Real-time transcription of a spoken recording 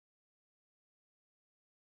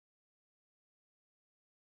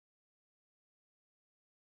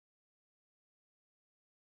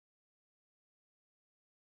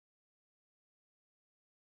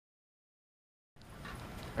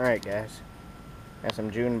Alright guys, got some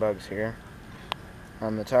June bugs here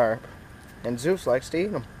on the tarp, and Zeus likes to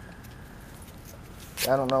eat them.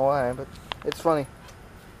 I don't know why, but it's funny.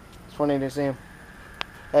 It's funny to see him.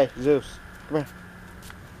 Hey, Zeus, come here.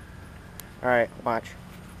 Alright, watch.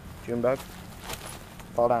 June bug,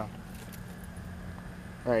 fall down.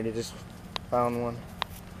 Alright, he just found one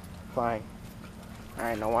flying.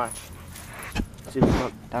 Alright, now watch. Zeus,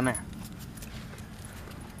 look, down there.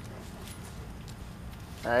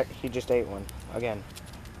 Alright, he just ate one. Again.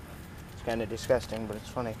 It's kind of disgusting, but it's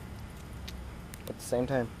funny. At the same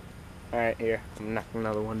time. Alright, here. I'm knocking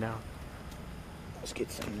another one down. Let's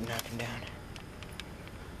get something to knock him down.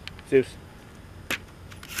 Zeus.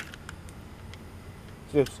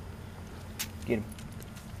 Zeus. Get him.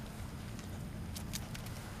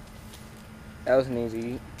 That was an easy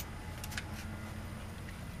eat.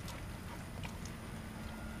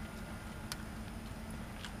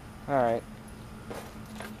 Alright.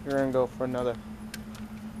 We're gonna go for another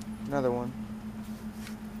one.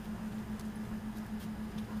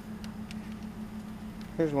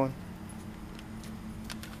 Here's one.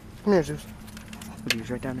 Come here, Zeus. Look, he's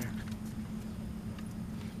right down there.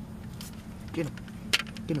 Get him.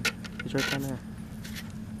 Get him. He's right down there.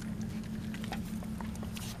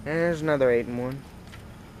 There's another eating one.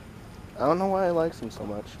 I don't know why he likes them so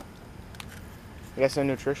much. I guess they're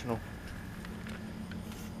nutritional.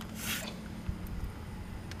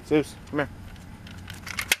 Zeus, come here.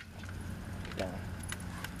 Get down.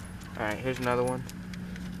 Alright, here's another one.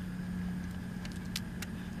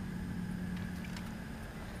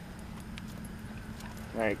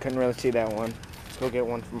 Alright, couldn't really see that one. Let's go get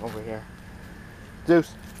one from over here.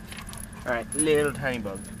 Zeus. Alright, little tiny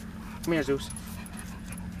bug. Come here, Zeus.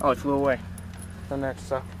 Oh, it flew away. Doesn't that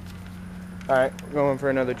suck? Alright, we're going for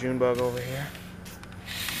another June bug over here.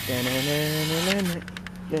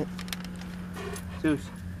 Yeah. Zeus.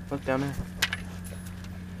 Look down there.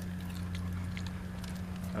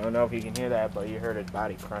 I don't know if you can hear that, but you heard his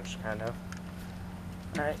body crunch, kind of.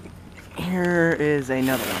 Alright, here is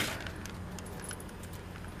another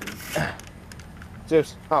one.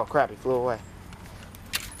 Zeus. Oh, crap, he flew away.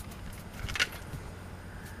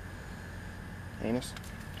 Anus.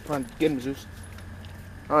 Come on, get him, Zeus.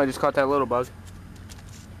 Oh, I just caught that little bug.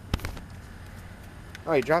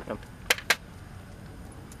 Oh, he dropped him.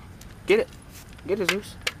 Get it. Get it,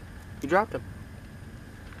 Zeus. You dropped him.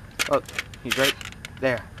 Look, he's right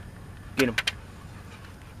there. Get him.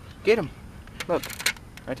 Get him. Look,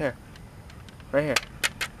 right there. Right here.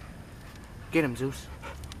 Get him, Zeus.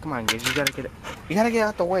 Come on, Giz, you gotta get it. You gotta get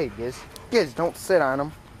out the way, Giz. Giz, don't sit on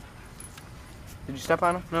him. Did you step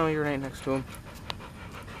on him? No, you're right next to him.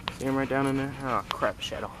 See him right down in there? Oh, crap,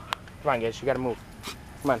 Shadow. Come on, Giz, you gotta move.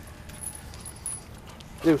 Come on.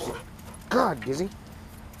 Zeus. God, Gizzy.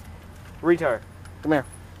 Retard. Come here.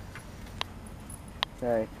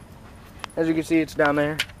 Alright. As you can see, it's down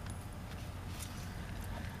there.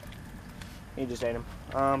 He just ate him.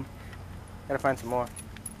 Gotta find some more.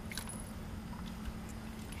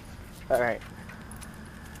 Alright.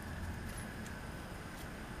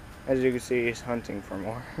 As you can see, he's hunting for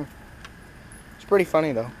more. It's pretty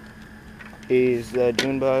funny, though. He's the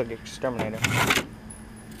June bug exterminator.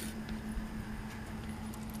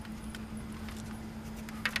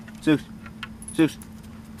 Zeus. Zeus.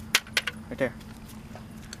 Right there.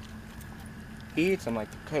 He eats them like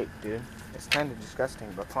a cake, dude. It's kind of disgusting,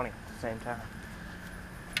 but funny at the same time.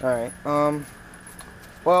 Alright,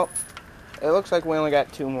 well, it looks like we only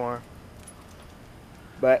got 2 more.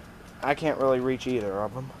 But I can't really reach either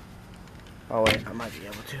of them. Oh, wait, I might be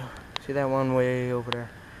able to. See that one way over there?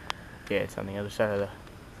 Yeah, it's on the other side of the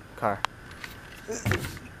car.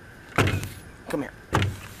 Come here.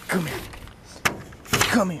 Come here.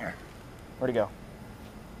 Come here. Where'd he go?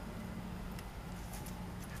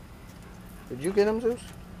 Did you get him, Zeus?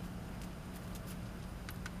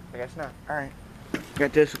 I guess not. Alright.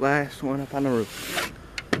 Got this last one up on the roof.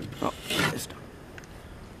 Oh, missed him.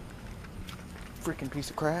 Freaking piece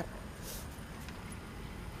of crap.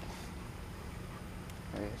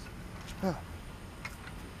 There he is. Oh.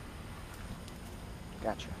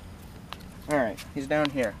 Gotcha. Alright, he's down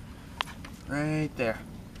here. Right there.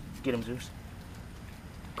 Get him, Zeus.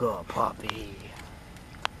 Good puppy.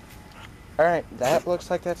 Alright, that looks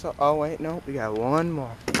like that's all. Oh, wait, no, we got one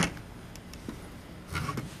more.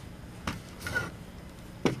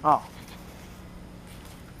 Oh.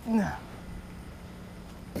 No.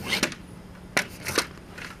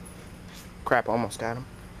 Crap, almost got him.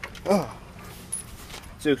 Oh.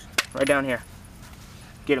 Zeus, right down here.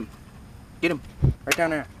 Get him. Get him. Right down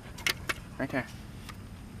there. Right there.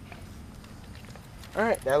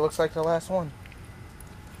 Alright, that looks like the last one.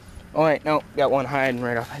 Oh wait, no, got one hiding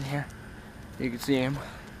right up in here. You can see him.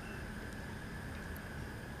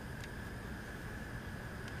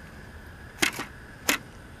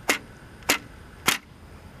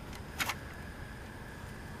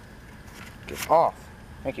 Get off.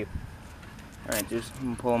 Thank you. Alright, Zeus, I'm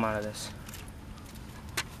gonna pull him out of this.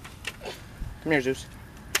 Come here, Zeus.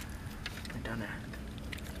 Right down there.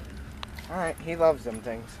 Alright, he loves them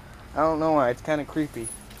things. I don't know why, it's kind of creepy.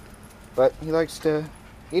 But he likes to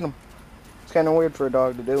eat them. It's kind of weird for a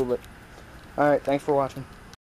dog to do, but... Alright, thanks for watching.